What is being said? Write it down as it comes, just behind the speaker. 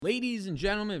Ladies and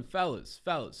gentlemen, fellas,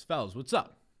 what's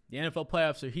up? The NFL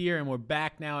playoffs are here, and we're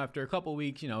back now after a couple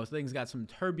weeks. Things got some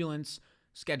turbulence.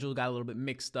 Schedule got a little bit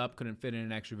mixed up, couldn't fit in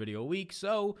an extra video a week.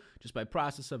 So just by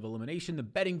process of elimination, the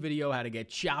betting video had to get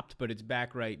chopped, but it's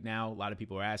back right now. A lot of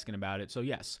people are asking about it. So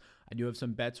yes, I do have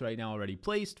some bets right now already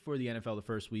placed for the NFL the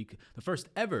first week, the first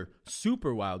ever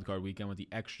super wildcard weekend with the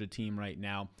extra team right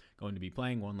now going to be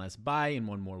playing one less bye and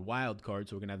one more wild card.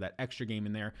 So we're going to have that extra game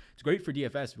in there. It's great for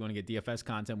DFS. If you want to get DFS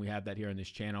content, we have that here on this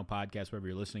channel, podcast, wherever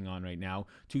you're listening on right now.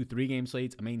 2 3-game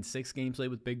slates, a main 6-game slate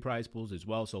with big prize pools as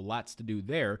well. So lots to do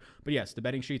there. But yes, the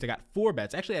betting sheets, I got 4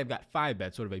 bets. Actually, I've got 5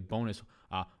 bets, sort of a bonus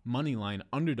money line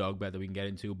underdog bet that we can get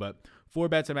into. But 4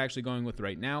 bets I'm actually going with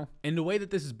right now. And the way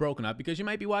that this is broken up, because you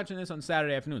might be watching this on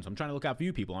Saturday afternoon, so I'm trying to look out for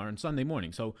you people on Sunday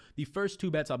morning. So the first 2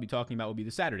 bets I'll be talking about will be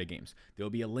the Saturday games. There will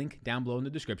be a link down below in the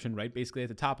description, right basically at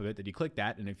the top of it, that you click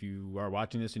that. And if you are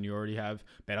watching this and you already have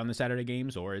bet on the Saturday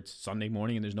games, or it's Sunday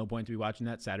morning and there's no point to be watching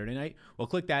that Saturday night, well,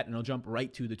 click that and it'll jump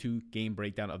right to the 2-game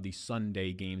breakdown of the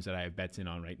Sunday games that I have bets in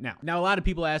on right now. Now, a lot of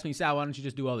people ask me, Sal, why don't you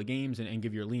just do all the games and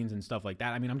give your leans and stuff like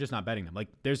that? I mean, I'm just not betting them. Like,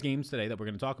 there's games today that we're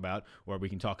going to talk about, or we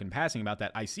can talk in passing about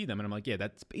that. I see them and I'm like, yeah,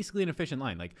 that's basically an efficient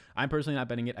line. Like, I'm personally not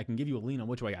betting it. I can give you a lean on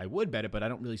which way I would bet it, but I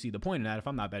don't really see the point in that. If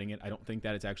I'm not betting it, I don't think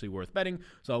that it's actually worth betting.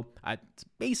 So it's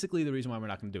basically the reason why we're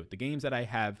not going to do it. The games that I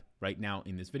have right now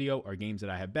in this video are games that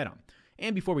I have bet on.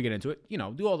 And before we get into it,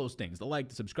 do all those things. The like,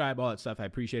 the subscribe, all that stuff. I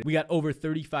appreciate it. We got over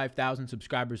 35,000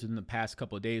 subscribers in the past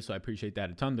couple of days, so I appreciate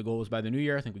that a ton. The goal was by the new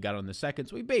year. I think we got on the 2nd.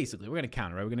 So we're going to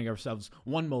counter, right? We're going to give ourselves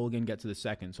one mulligan, get to the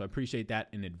 2nd. So I appreciate that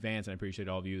in advance, and I appreciate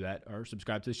all of you that are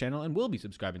subscribed to this channel and will be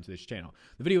subscribing to this channel.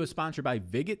 The video is sponsored by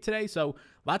Viget today, so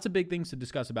lots of big things to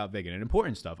discuss about Viget and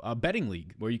important stuff. A betting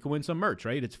league where you can win some merch,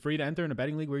 right? It's free to enter in a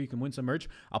betting league where you can win some merch.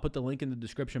 I'll put the link in the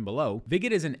description below.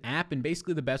 Viget is an app, and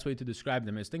basically the best way to describe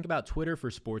them is think about Twitter for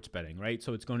sports betting, right?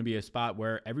 So it's going to be a spot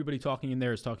where everybody talking in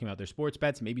there is talking about their sports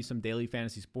bets, maybe some daily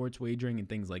fantasy sports wagering and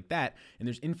things like that. And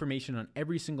there's information on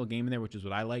every single game in there, which is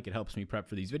what I like. It helps me prep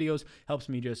for these videos, helps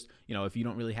me just, if you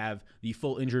don't really have the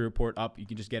full injury report up, you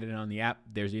can just get it on the app.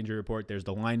 There's the injury report, there's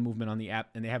the line movement on the app,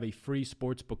 and they have a free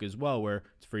sports book as well where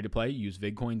it's free to play. You use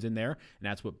VigCoins in there, and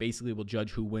that's what basically will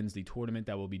judge who wins the tournament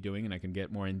that we'll be doing, and I can get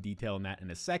more in detail on that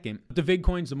in a second. But the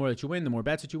VigCoins, the more that you win, the more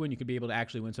bets that you win, you can be able to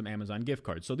actually win some Amazon gift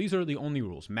cards. So these are the only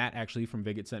rules. Matt actually from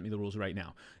Viget sent me the rules right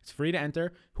now. It's free to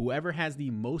enter. Whoever has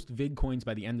the most Vig coins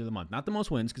by the end of the month, not the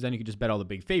most wins, because then you could just bet all the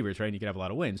big favorites, right? And you could have a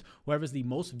lot of wins. Whoever's the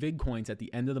most Vig coins at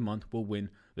the end of the month will win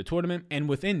the tournament. And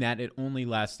within that, it only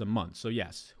lasts a month. So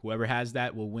yes, whoever has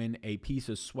that will win a piece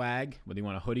of swag, whether you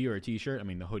want a hoodie or a t-shirt. I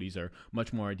mean, the hoodies are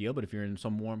much more ideal, but if you're in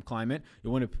some warm climate,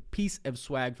 you'll win a piece of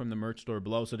swag from the merch store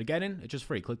below. So to get in, it's just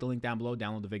free. Click the link down below,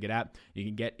 download the Viget app. You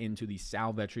can get into the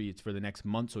Salvetry. It's for the next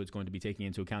month, so it's going to be taking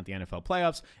into account the NFL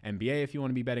playoffs, NBA if you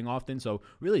want to be betting often. So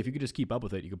really, if you could just keep up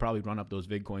with it, you could probably run up those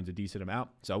Vig coins a decent amount.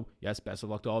 So yes, best of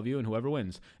luck to all of you and whoever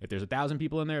wins. If there's 1,000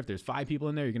 people in there, if there's 5 people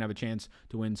in there, you can have a chance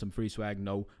to win some free swag.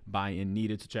 No buy-in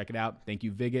needed. So check it out. Thank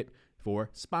you, Viget,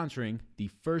 for sponsoring the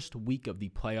first week of the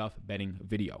playoff betting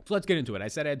video. So let's get into it. I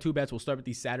said I had 2 bets. We'll start with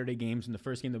the Saturday games. And the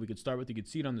first game that we could start with, you could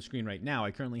see it on the screen right now.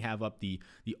 I currently have up the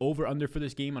over-under for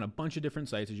this game on a bunch of different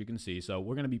sites, as you can see. So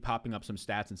we're going to be popping up some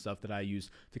stats and stuff that I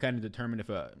use to kind of determine if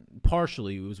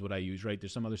partially was what I use, right?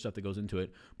 There's some other stuff that goes into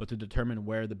it, but to determine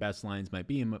where the best lines might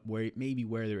be and where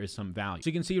there is some value. So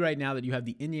you can see right now that you have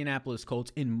the Indianapolis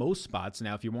Colts in most spots.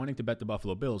 Now, if you're wanting to bet the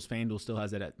Buffalo Bills, FanDuel still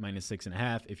has it at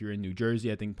 -6.5. If you're in New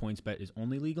Jersey, I think PointsBet is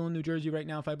only legal in New Jersey right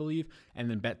now, if I believe,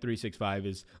 and then Bet365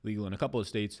 is legal in a couple of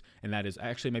states, and that is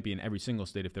actually might be in every single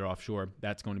state if they're offshore.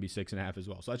 That's going to be 6.5 as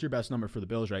well. So that's your best number for the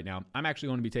Bills right now. I'm actually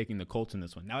going to be taking the Colts in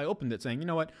this one. Now, I opened it saying, you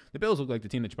know what, the Bills look like the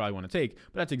team that you probably want to take,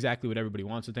 but that's exactly what everybody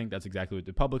wants to think. That's exactly what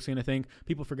the public's going to think.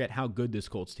 People forget how good this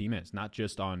Colts team is, not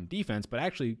just on defense, but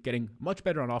actually getting much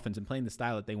better on offense and playing the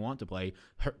style that they want to play.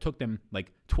 Took them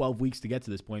like 12 weeks to get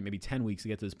to this point, maybe 10 weeks to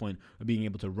get to this point of being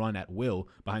able to run at will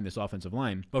behind this offensive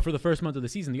line. But for the first month of the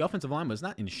season, the offensive line was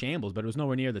not in shambles, but it was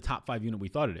nowhere near the top 5 unit we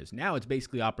thought it is. Now it's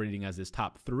basically operating as this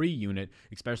top 3 unit,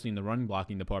 especially in the run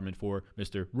blocking department for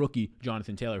Mr. Rookie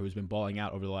Jonathan Taylor, who's been balling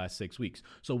out over the last 6 weeks.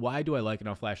 So why do I like it?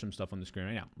 I'll flash some stuff on the screen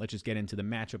right now. Let's just get into the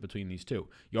matchup between these two.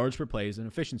 Yards per play is an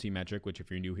efficiency metric, which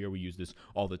if you're new here, we use this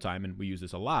all the time, and we use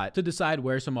this a lot to decide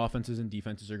where some offenses and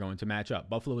defenses are going to match up.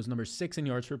 Buffalo is number 6 in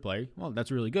yards per play. Well, that's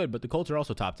really good, but the Colts are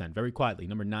also top 10, very quietly,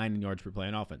 number 9 in yards per play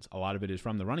on offense. A lot of it is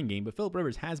from the running game, but Phillip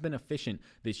Rivers has been been efficient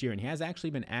this year, and he has actually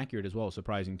been accurate as well,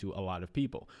 surprising to a lot of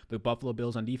people. The Buffalo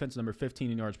Bills on defense, number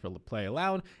 15 in yards per play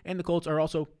allowed, and the Colts are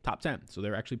also top 10. So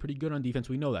they're actually pretty good on defense.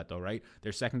 We know that though, right?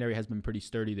 Their secondary has been pretty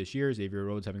sturdy this year. Xavier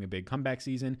Rhodes having a big comeback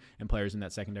season, and players in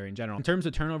that secondary in general. In terms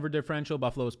of turnover differential,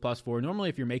 Buffalo is +4. Normally,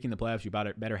 if you're making the playoffs, you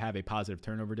better have a positive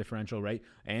turnover differential, right?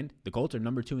 And the Colts are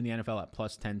number 2 in the NFL at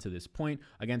 +10 to this point.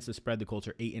 Against the spread, the Colts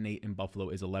are 8-8, and Buffalo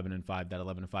is 11-5. That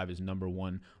 11-5 is number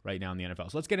 1 right now in the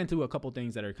NFL. So let's get into a couple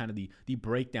things that are kind of the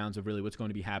breakdowns of really what's going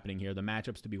to be happening here, the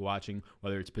matchups to be watching,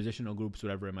 whether it's positional groups,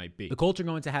 whatever it might be. The Colts are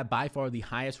going to have by far the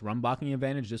highest run blocking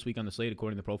advantage this week on the slate,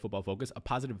 according to Pro Football Focus, a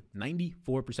positive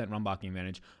 94% run blocking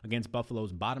advantage against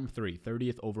Buffalo's bottom 3,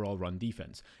 30th overall run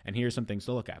defense. And here's some things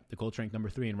to look at. The Colts rank number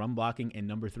 3 in run blocking and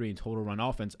number 3 in total run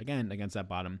offense, again, against that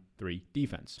bottom 3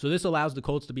 defense. So this allows the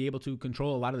Colts to be able to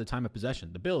control a lot of the time of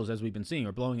possession. The Bills, as we've been seeing,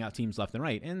 are blowing out teams left and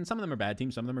right, and some of them are bad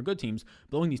teams, some of them are good teams,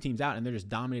 blowing these teams out, and they're just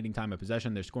dominating time of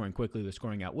possession. They're scoring quickly, they're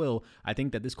scoring at will. I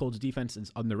think that this Colts defense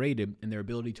is underrated, and their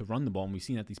ability to run the ball, and we've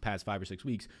seen that these past 5 or 6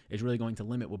 weeks, is really going to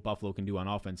limit what Buffalo can do on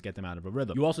offense, get them out of a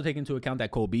rhythm. You also take into account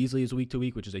that Cole Beasley is week to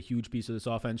week, which is a huge piece of this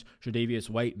offense. Tre'Davious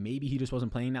White, maybe he just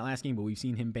wasn't playing that last game, but we've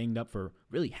seen him banged up for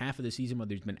really half of the season,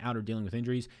 whether he's been out or dealing with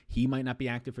injuries. He might not be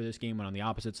active for this game, but on the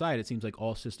opposite side, it seems like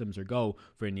all systems are go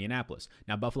for Indianapolis.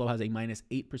 Now, Buffalo has a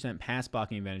 -8% pass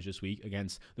blocking advantage this week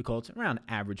against the Colts, around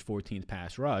average 14th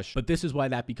pass rush, but this is why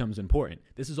that becomes important.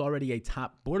 This is already a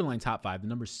borderline top 5, the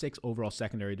number 6 overall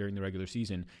secondary during the regular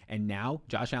season, and now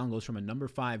Josh Allen goes from a number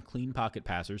 5 clean pocket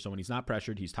passer, so when he's not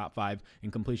pressured, he's top 5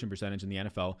 in completion percentage in the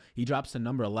NFL. He drops to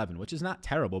number 11, which is not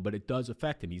terrible, but it does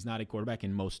affect him. He's not a quarterback,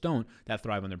 and most don't, that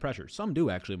thrive under pressure. Some do,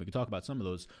 actually, and we can talk about some of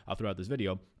those throughout this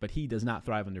video, but he does not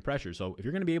thrive under pressure. So if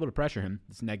you're going to be able to pressure him,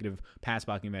 this negative pass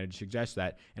blocking advantage suggests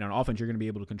that, and on offense, you're going to be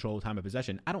able to control time of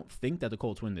possession. I don't think that the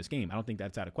Colts win this game. I don't think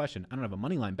that's out of question. I don't have a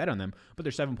money line bet on them, but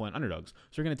they're 7-point underdogs.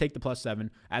 So you're going to take the +7.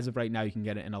 As of right now, you can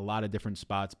get it in a lot of different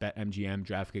spots, BetMGM,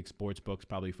 DraftKings, Sportsbooks,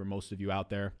 probably for most of you out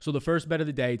there. So the first bet of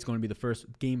the day, it's going to be the first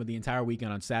game of the entire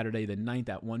weekend on Saturday, the 9th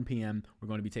at 1 p.m. We're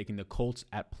going to be taking the Colts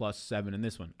at +7 in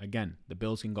this one. Again, the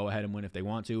Bills can go ahead and win if they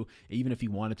want to. Even if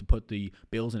you wanted to put the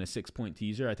Bills in a 6-point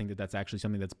teaser, I think that that's actually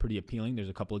something that's pretty appealing. There's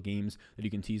a couple of games that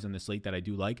you can tease on the slate that I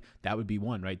do like. That would be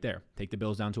one right there. Take the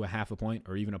Bills down to a half a point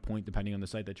or even a point, depending on the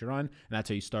site that you're on, and that's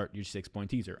how you start your 6-point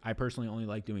teaser. I personally only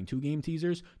like doing 2-game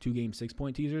teasers, 2-game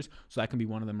 6-point teasers, so that can be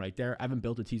one of them right there. I haven't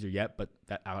built a teaser yet, but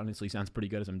that honestly sounds pretty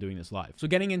good as I'm doing this live. So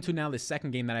getting into now the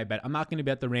second game that I bet, I'm not going to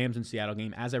bet the Rams and Seattle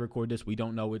game. As I record this, we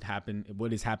don't know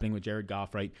what is happening with Jared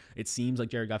Goff, right? It seems like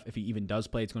Jared Goff, if he even does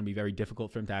play, it's going to be very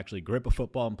difficult for him to actually grip a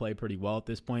football and play pretty well at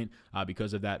this point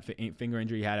because of that finger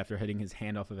injury he had after hitting his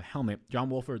hand off of a helmet. John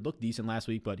Wolford looked decent last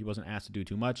week, but he wasn't asked to do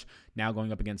too much. Now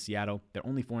going up against Seattle, they're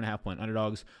only 4.5-point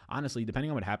underdogs. Honestly,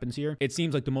 depending on what happens here, it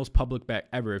seems like the most public bet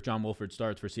ever if John Wolford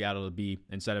starts for Seattle to be,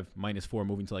 instead of -4,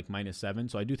 moving to like -7.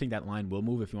 So I do think that line will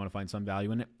move if you want to find some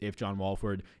value in it if John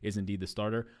Wolford is indeed the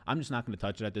starter. I'm just not going to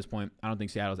touch it at this point. I don't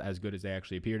think Seattle's as good as they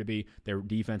actually appear to be. Their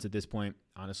defense at this point,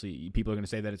 honestly, people are going to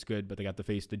say that it's good, but they got to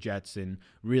face the Jets, and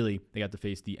really they got to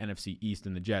face the NFC East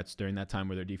and the Jets during that time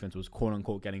where their defense was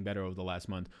quote-unquote getting better over the last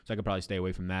month. So I could probably stay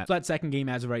away from that. So that second game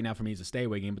as of right now for me is a stay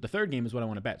away game, but the third game is what I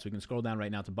want to bet. So we can scroll down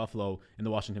right now to Buffalo and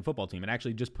the Washington football team. And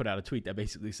actually just put out a tweet that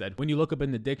basically said, when you look up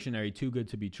in the dictionary too good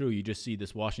to be true, you just see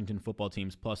this Washington football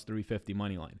team's +350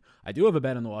 money line. I do have a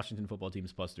bet on the Washington football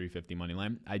team's +350 money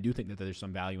line. I do think that there's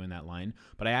some value in that line,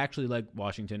 but I actually like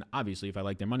Washington. Obviously, if I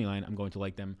like their money line, I'm going to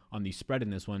like them on the spread in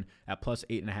this one at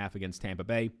 +8.5 against Tampa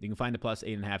Bay. You can find the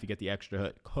 +8.5. You get the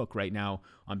extra hook right now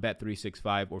on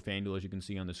Bet365 or FanDuel, as you can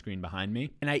see on the screen behind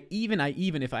me. And I even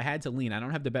if I had to lean, I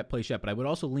don't have the bet place yet, but I would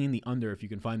also lean the under if you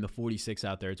can find the 46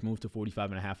 out there. It's moved to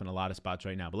 45.5 in a lot of spots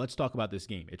right now. But let's talk about this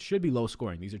game. It should be low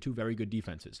scoring. These are two very good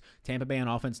defenses. Tampa Bay on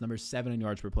offense, number 7 in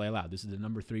yards per play allowed. This is the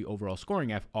number 3 overall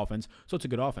scoring offense, so it's a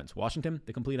good offense. Washington,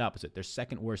 the complete opposite. They're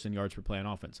second worst in yards per play on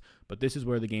offense. But this is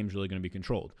where the game's really going to be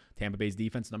controlled. Tampa Bay's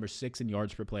defense, number 6 in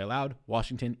yards per play allowed.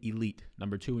 Washington, elite,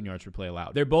 number 2 in yards per play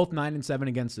allowed. They're both 9-7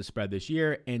 against the spread this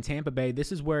year. And Tampa Bay,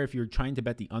 this is where if you're trying to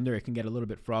bet the under, it can get a little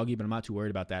bit froggy, but I'm not too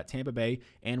worried about that. Tampa Bay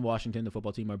and Washington, the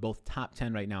football team, are both top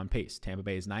 10 right now in pace. Tampa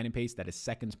Bay is 9 in pace. That is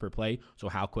seconds per play. So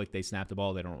how quick they snap the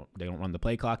ball. They don't run the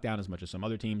play clock down as much as some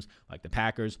other teams like the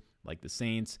Packers. like the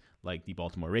Saints, like the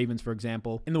Baltimore Ravens, for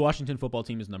example. And the Washington football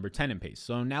team is number 10 in pace.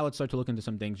 So now let's start to look into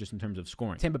some things just in terms of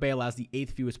scoring. Tampa Bay allows the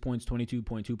 8th fewest points,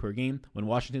 22.2 per game. When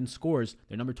Washington scores,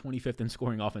 they're number 25th in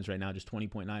scoring offense right now, just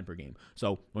 20.9 per game.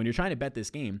 So when you're trying to bet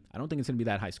this game, I don't think it's going to be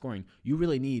that high scoring. You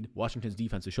really need Washington's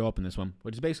defense to show up in this one,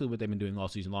 which is basically what they've been doing all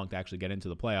season long to actually get into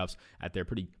the playoffs at their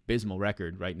pretty abysmal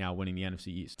record right now, winning the NFC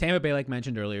East. Tampa Bay, like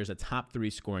mentioned earlier, is a top 3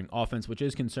 scoring offense, which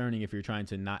is concerning if you're trying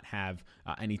to not have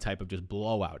any type of just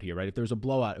blowout here, right? If there's a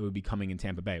blowout, it would be coming in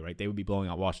Tampa Bay, right? They would be blowing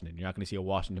out Washington. You're not going to see a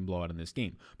Washington blowout in this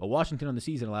game. But Washington on the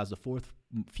season allows the 4th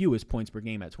fewest points per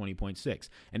game at 20.6.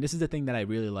 And this is the thing that I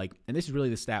really like. And this is really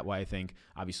the stat why I think,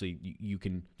 obviously, you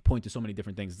can point to so many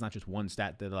different things. It's not just one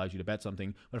stat that allows you to bet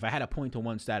something. But if I had to point to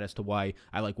one stat as to why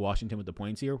I like Washington with the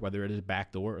points here, whether it is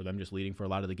backdoor or them just leading for a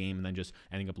lot of the game and then just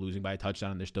ending up losing by a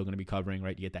touchdown and they're still going to be covering,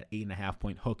 right? You get that 8.5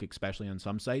 point hook, especially on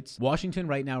some sites. Washington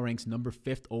right now ranks number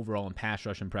 5th overall in pass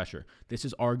rush and pressure. This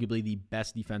is arguably the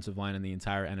best defensive line in the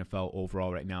entire NFL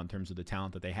overall right now in terms of the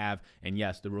talent that they have. And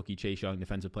yes, the rookie Chase Young,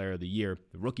 Defensive Player of the Year,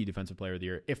 the rookie Defensive Player of the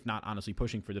Year, if not honestly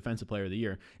pushing for Defensive Player of the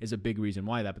Year, is a big reason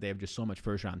why that. But they have just so much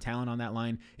first round talent on that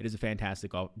line. It is a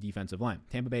fantastic defensive line.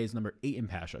 Tampa Bay is number 8 in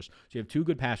pass rush. So you have 2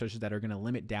 good pass rushes that are going to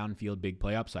limit downfield big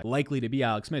play upside. Likely to be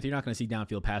Alex Smith. You're not going to see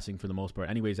downfield passing for the most part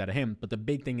anyways out of him. But the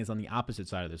big thing is on the opposite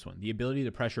side of this one. The ability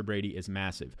to pressure Brady is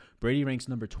massive. Brady ranks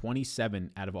number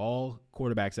 27 out of all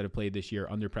quarterbacks that have played this year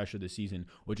under pressure this season,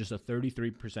 with just a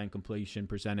 33% completion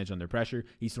percentage under pressure.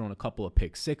 He's thrown a couple of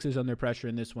pick sixes under pressure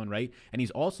in this one, right? And he's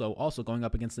also going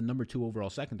up against the number 2 overall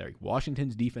secondary.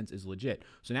 Washington's defense is legit.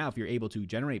 So now if you're able to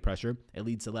generate pressure, it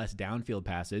leads to less downfield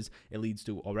passes. It leads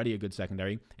to already a good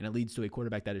secondary, and it leads to a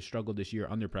quarterback that has struggled this year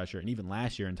under pressure and even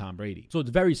last year in Tom Brady. So it's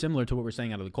very similar to what we're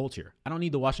saying out of the Colts here. I don't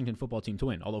need the Washington football team to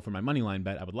win, although for my money line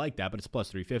bet, I would like that, but it's plus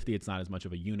 350. It's not as much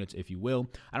of a unit, if you will.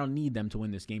 I don't need them to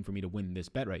win this game for me to win this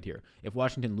bet right here. If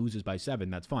Washington loses by 7,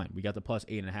 that's fine. We got the plus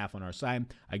 8.5 on our side.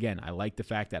 Again, I like the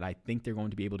fact that I think they're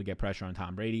going to be able to get pressure on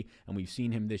Tom Brady, and we've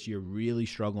seen him this year really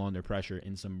struggle under pressure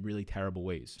in some really terrible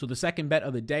ways. So the second bet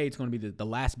of the day, it's going to be the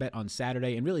last bet on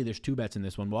Saturday, and really there's 2 bets in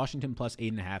this one. Washington plus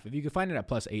 8.5. If you can find it at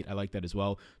plus 8, I like that as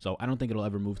well. So I don't think it'll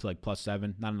ever move to like plus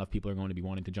 7. Not enough people are going to be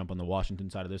wanting to jump on the Washington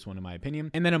side of this one, in my opinion.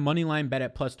 And then a money line bet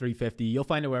at plus 350. You'll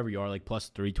find it wherever you are, like plus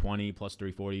 320, plus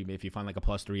 340. If you find like a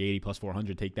plus 380, plus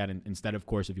 400, take that instead, of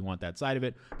course, if you want that side of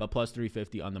it. But plus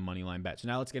 350 on the money line bet. So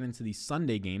now let's get into the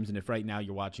Sunday games. And if right now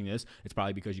you're watching this, it's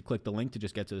probably because you clicked the link to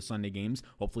just get to the Sunday games.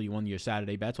 Hopefully you won your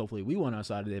Saturday bets. Hopefully we won our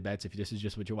Saturday bets if this is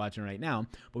just what you're watching right now.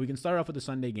 But we can start off with the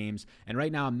Sunday games. And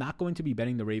right now I'm not going to be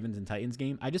betting the Ravens and Titans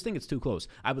game. I just think it's too close.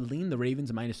 I would lean the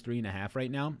Ravens minus 3.5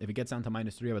 right now. If it gets down to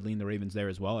minus 3, I would lean the Ravens there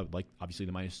as well. I would like obviously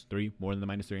the minus 3 more than the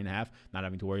minus 3.5. Not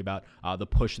having to worry about the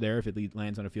push there. If it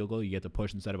lands on a field goal, you get the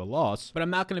push instead of a loss. But I'm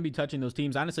not going to be touching those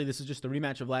teams. Honestly, this is just a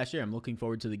rematch of last year. I'm looking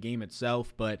forward to the game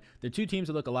itself. But they're 2 teams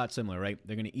that look a lot similar, right?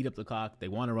 They're going to eat up the clock. They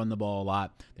want to run the ball a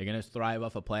lot. They're going to thrive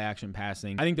off of play action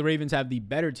passing. I think the Ravens have the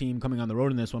better team coming on the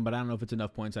road in this one, but I don't know if it's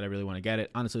enough points that I really want to get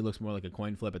it. Honestly, it looks more like a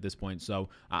coin flip at this point. So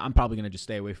I'm probably going to just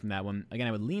stay away from that one. Again,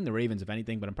 I would lean the Ravens if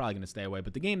anything, but I'm probably going to stay away.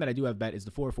 But the game that I do have bet is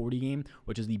the 440 game,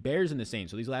 which is the Bears and the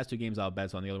Saints. So these last 2 games I'll have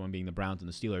bets on, the other one being the Browns and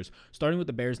the Steelers. Starting with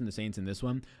the Bears and the Saints in this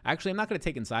one. Actually, I'm not going to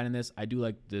take inside in this. I do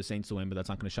like the Saints to win, but that's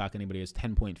not going to shock anybody as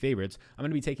 10-point favorites. I'm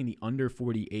going to be taking the under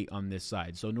 48 on this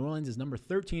side. So New Orleans is number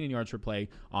 13 in yards per play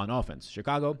on offense.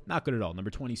 Chicago, not good at all. Number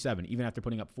 27, even after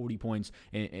putting up 40 points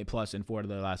plus in 4 out of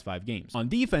their last 5 games. On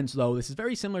defense, though, this is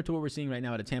very similar to what we're seeing right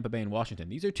now at Tampa Bay and Washington.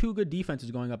 These are 2 good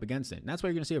defenses going up against it. And that's why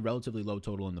you're going to see a relatively low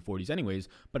total in the 40s anyways,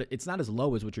 but it's not as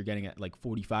low as what you're getting at like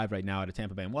 45 right now at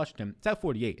Tampa Bay and Washington. It's at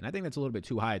 48, and I think that's a little bit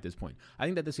too high at this point. I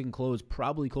think that this can close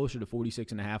probably closer to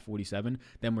 46.5, 47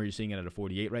 than where you're seeing it at a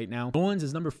 48 right now. New Orleans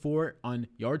is number 4 on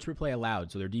yards per play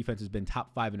allowed, so their defense has been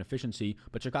top 5 in efficiency,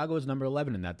 but Chicago is number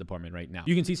 11 in that department right now.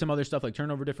 You can see some other stuff like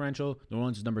turnover differential. New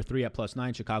Orleans is number 3 at plus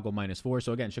 9, Chicago minus 4.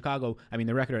 So again, Chicago, I mean,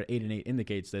 the record at 8-8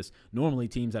 indicates this. Normally,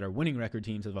 teams that are winning record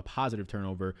teams have a positive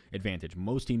turnover advantage.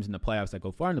 Most teams in the playoffs that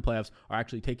go far in the playoffs are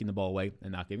actually taking the ball away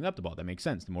and not giving up the ball. That makes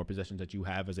sense. The more possessions that you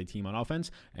have as a team on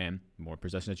offense and more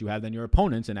possessions that you have than your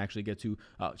opponents and actually get to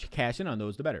cash in on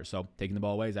those, the better. So taking the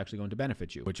ball away is actually going to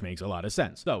benefit you, which makes a lot of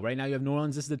sense. So right now you have New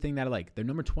Orleans. This is the thing that I like. They're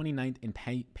number 29th in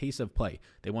pace of play.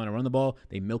 They want to run the ball.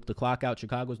 They milk the clock out.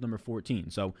 Chicago's number 14.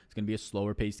 So it's going to be a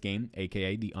slower paced game,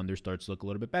 aka the under starts to look a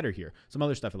little bit better here. Some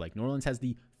other stuff I like. New Orleans has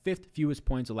the 5th fewest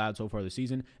points allowed so far this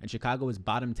season, and Chicago is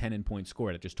bottom 10 in points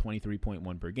scored at just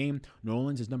 23.1 per game. New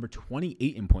Orleans is number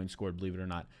 28 in points scored, believe it or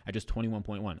not, at just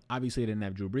 21.1. Obviously, they didn't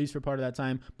have Drew Brees for part of that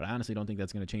time, but I honestly don't think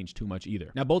that's going to change too much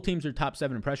either. Now, both teams are top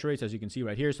 7 in pressure rates, as you can see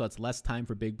right here, so that's less time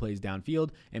for big plays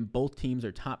downfield, and both teams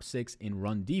are top 6 in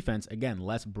run defense. Again,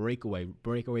 less breakaway.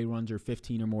 Breakaway runs are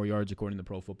 15 or more yards according to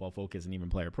Pro Football Focus and even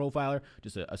Player Profiler,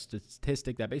 just a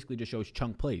statistic that basically just shows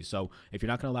chunk plays. So if you're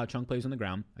not going to allow chunk plays on the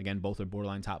ground, again, both are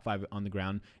borderline top 5 on the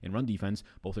ground in run defense,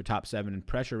 both are top 7 in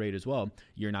pressure rate as well,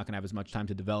 you're not going to have as much time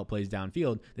to develop plays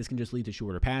downfield. This can just lead to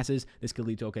shorter passes. This could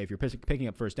lead to, okay, if you're picking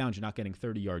up first downs, you're not getting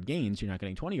 30-yard gains, you're not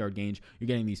getting 20-yard gains, you're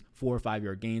getting these 4 or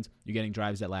 5-yard gains, you're getting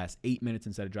drives that last 8 minutes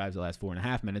instead of drives that last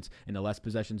 4.5 minutes, and the less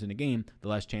possessions in a game, the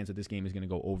less chance that this game is going to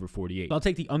go over 48. So I'll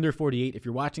take the under 48. If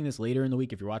you're watching this later in the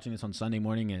week, if you're watching this on Sunday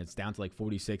morning and it's down to like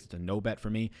 46, it's a no bet for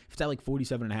me. If it's at like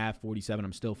 47.5, 47,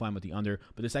 I'm still fine with the under,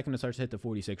 but the second it starts to hit the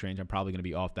 46 range, I'm probably going to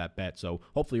be off that bet. So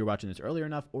hopefully you're watching this earlier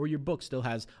enough, or your book still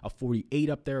has a 48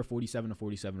 up there, a 47 to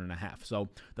 47.5. So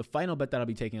the final bet that I'll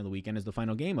be taking on the weekend is the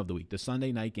final game of the week, the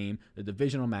Sunday night game, the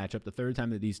divisional matchup, the third time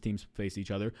that these teams face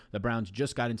each other. The Browns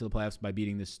just got into the playoffs by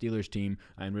beating the Steelers team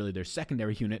and really their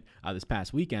secondary unit this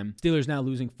past weekend. Steelers now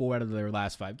losing 4 out of their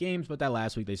last 5 games, but that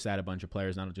last week they sat a bunch of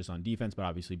players, not just on defense, but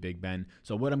obviously Big Ben.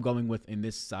 So what I'm going with in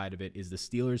this side of it is the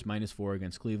Steelers -4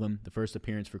 against Cleveland, the first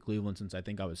appearance for Cleveland since I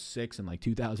think I was 6 in like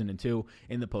 2002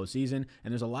 in the postseason.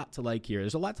 And there's a lot to like here.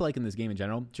 There's a lot to like in this game in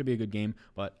general. Should be a good game,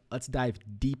 but let's dive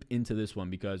deep into this one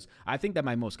because I think that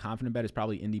my most confident bet is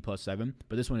probably Indy +7,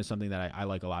 but this one is something that I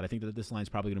like a lot. I think that this line is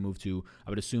probably going to move to, I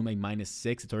would assume, a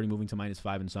 -6. It's already moving to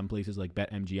 -5 in some places like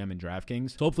BetMGM and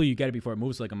DraftKings. So hopefully you get it before it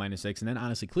moves to like a -6, and then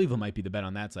honestly Cleveland might be the bet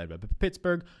on that side. But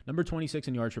Pittsburgh, number 26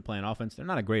 in yards per play on offense. They're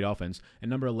not a great offense. And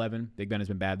number 11, Big Ben has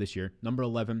been bad this year. Number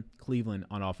 11, Cleveland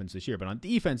on offense this year. But on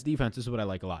defense, this is what I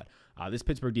like a lot. This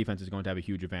Pittsburgh defense is going to have a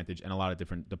huge advantage in a lot of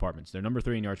different departments. They're number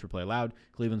 3 in yards per play allowed.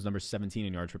 Cleveland's number 17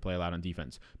 in yards per play allowed on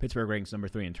defense. Pittsburgh ranks number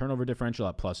 3 in turnover differential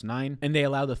at +9, and they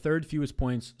allow the 3rd fewest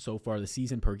points so far this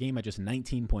season per game at just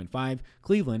 19.5.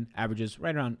 Cleveland averages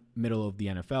right around middle of the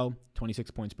NFL.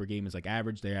 26 points per game is like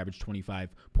average. They average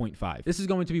 25.5. This is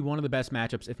going to be one of the best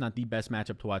matchups, if not the best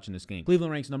matchup to watch in this game.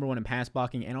 Cleveland ranks number 1 in pass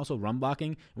blocking and also run blocking.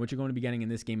 And what you're going to be getting in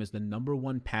this game is the number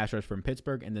 1 pass rush from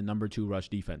Pittsburgh and the number 2 rush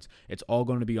defense. It's all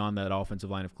going to be on that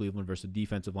offensive line of Cleveland versus the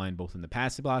defensive line, both in the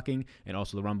pass blocking and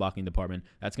also the run blocking department.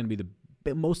 That's going to be the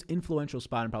most influential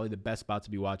spot and probably the best spot to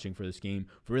be watching for this game,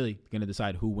 for really going to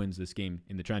decide who wins this game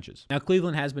in the trenches. Now,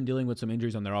 Cleveland has been dealing with some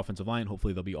injuries on their offensive line.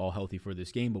 Hopefully they'll be all healthy for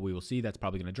this game, but we will see. That's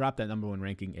probably going to drop that number 1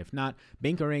 ranking. If not,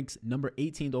 Baker ranks number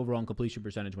 18th overall in completion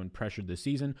percentage when pressured this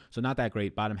season, so not that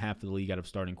great. Bottom half of the league out of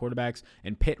starting quarterbacks.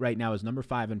 And Pitt right now is number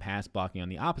 5 in pass blocking on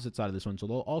the opposite side of this one, so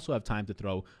they'll also have time to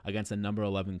throw against the number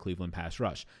 11 Cleveland pass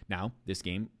rush. Now, this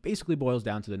game basically boils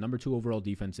down to the number 2 overall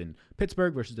defense in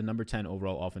Pittsburgh versus the number 10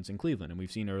 overall offense in Cleveland. And we've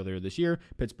seen earlier this year,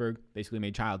 Pittsburgh basically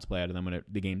made child's play out of them when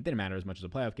the game didn't matter as much as a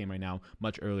playoff game right now,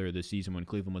 much earlier this season when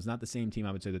Cleveland was not the same team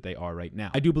I would say that they are right now.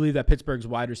 I do believe that Pittsburgh's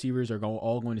wide receivers are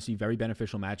all going to see very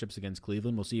beneficial matchups against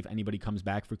Cleveland. We'll see if anybody comes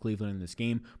back for Cleveland in this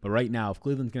game, but right now, if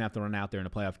Cleveland's going to have to run out there in a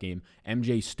playoff game,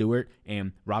 MJ Stewart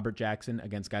and Robert Jackson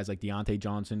against guys like Deontay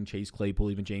Johnson, Chase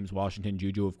Claypool, even James Washington,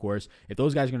 Juju, of course, if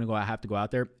those guys are going to have to go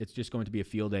out there, it's just going to be a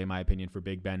field day, in my opinion, for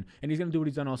Big Ben, and he's going to do what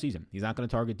he's done all season. He's not going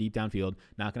to target deep downfield,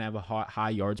 not going to have a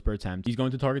high yards per attempt. He's going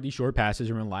to target these short passes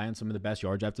and rely on some of the best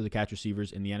yards after the catch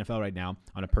receivers in the NFL right now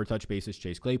on a per touch basis.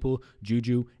 Chase Claypool,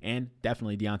 Juju, and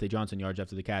definitely Deontay Johnson yards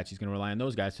after the catch. He's going to rely on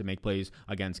those guys to make plays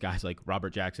against guys like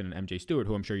Robert Jackson and MJ Stewart,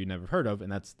 who I'm sure you've never heard of,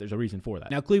 and there's a reason for that.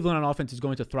 Now, Cleveland on offense is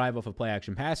going to thrive off of play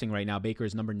action passing right now. Baker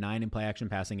is number 9 in play action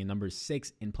passing and number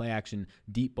 6 in play action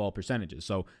deep ball percentages.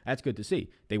 So that's good to see.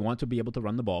 They want to be able to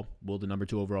run the ball. Will the number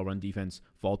 2 overall run defense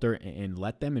falter and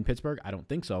let them in Pittsburgh? I don't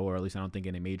think so, or at least I don't think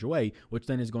in a major way, which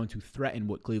then is going to threaten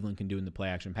what Cleveland can do in the play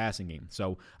action passing game.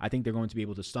 So I think they're going to be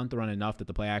able to stunt the run enough that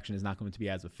the play action is not going to be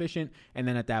as efficient. And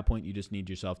then at that point, you just need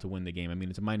yourself to win the game. I mean,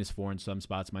 it's a -4 in some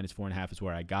spots. -4.5 is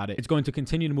where I got it. It's going to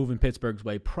continue to move in Pittsburgh's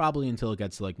way probably until it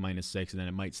gets to like -6, and then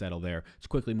it might settle there. It's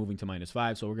quickly moving to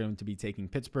 -5. So we're going to be taking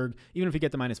Pittsburgh. Even if you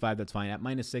get to -5, that's fine. At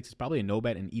 -6, it's probably a no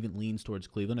bet and even leans towards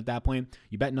Cleveland at that point.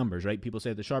 You bet numbers, right? People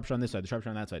say the sharps are on this side, the sharps are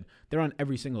on that side. They're on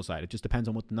every single side. It just depends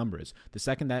on what the number is. The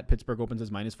second that Pittsburgh opens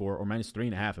as -4 or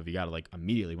 -3.5 if you got it like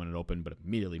immediately when it opened, but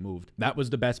immediately moved. That was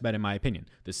the best bet in my opinion.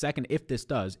 The second, if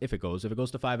it goes to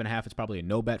 5.5, it's probably a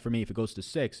no bet for me. If it goes to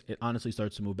 6, it honestly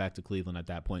starts to move back to Cleveland at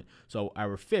that point. So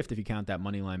our fifth, if you count that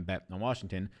money line bet on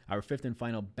Washington, our fifth and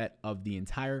final bet of the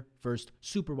entire first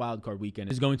Super Wildcard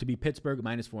weekend is going to be Pittsburgh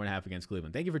 -4.5 against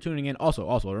Cleveland. Thank you for tuning in. Also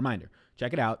a reminder,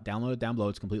 check it out. Download it down below.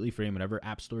 It's completely free in whatever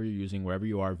app store you're using, wherever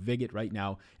you are. Vig it right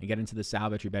now and get into the Sal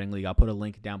Bet Your Betting League. I'll put a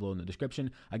link down below in the description.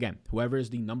 Again, whoever is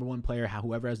the number one player,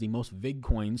 whoever has the most Vig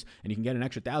coins, and you can get an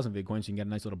extra 1,000 Vig coins, so you can get a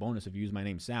nice little bonus if you use my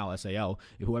name, Sal, S-A-L.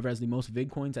 Whoever has the most Vig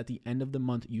coins at the end of the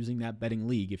month using that betting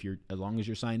league, as long as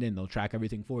you're signed in, they'll track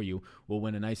everything for you, will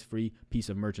win a nice free piece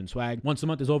of merch and swag. Once the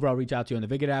month is over, I'll reach out to you on the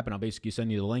Viget app, and I'll basically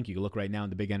send you the link. You can look right now in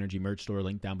the Big Energy merch store,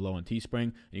 link down below on Teespring,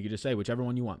 and you can just say whichever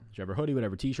one you want, whichever hoodie,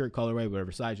 whatever t-shirt, colorway,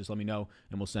 whatever size, just let me know,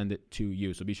 and we'll send it to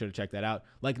you. So be sure to check that out.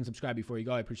 Like and subscribe before you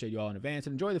go. I appreciate you all in advance,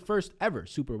 and enjoy the first ever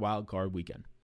Super Wild Card weekend.